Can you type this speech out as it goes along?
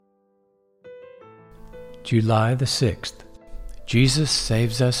July the 6th. Jesus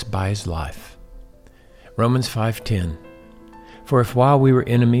saves us by his life. Romans 5:10. For if while we were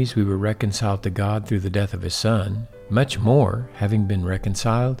enemies we were reconciled to God through the death of his Son, much more, having been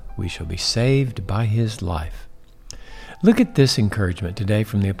reconciled, we shall be saved by his life. Look at this encouragement today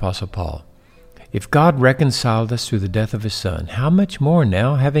from the Apostle Paul. If God reconciled us through the death of his Son, how much more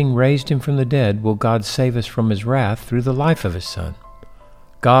now, having raised him from the dead, will God save us from his wrath through the life of his Son?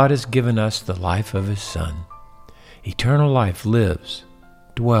 God has given us the life of his Son. Eternal life lives,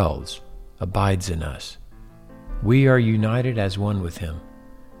 dwells, abides in us. We are united as one with him.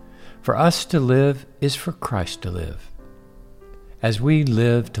 For us to live is for Christ to live. As we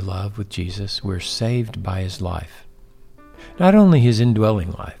live to love with Jesus, we're saved by his life. Not only his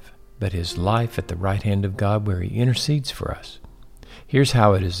indwelling life, but his life at the right hand of God where he intercedes for us. Here's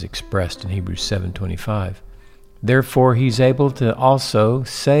how it is expressed in Hebrews 7:25. Therefore he's able to also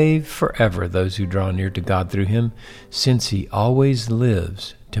save forever those who draw near to God through him, since he always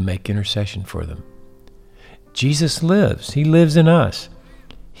lives to make intercession for them. Jesus lives. He lives in us.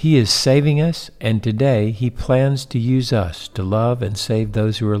 He is saving us, and today he plans to use us to love and save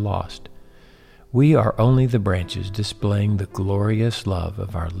those who are lost. We are only the branches displaying the glorious love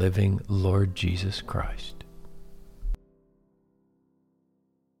of our living Lord Jesus Christ.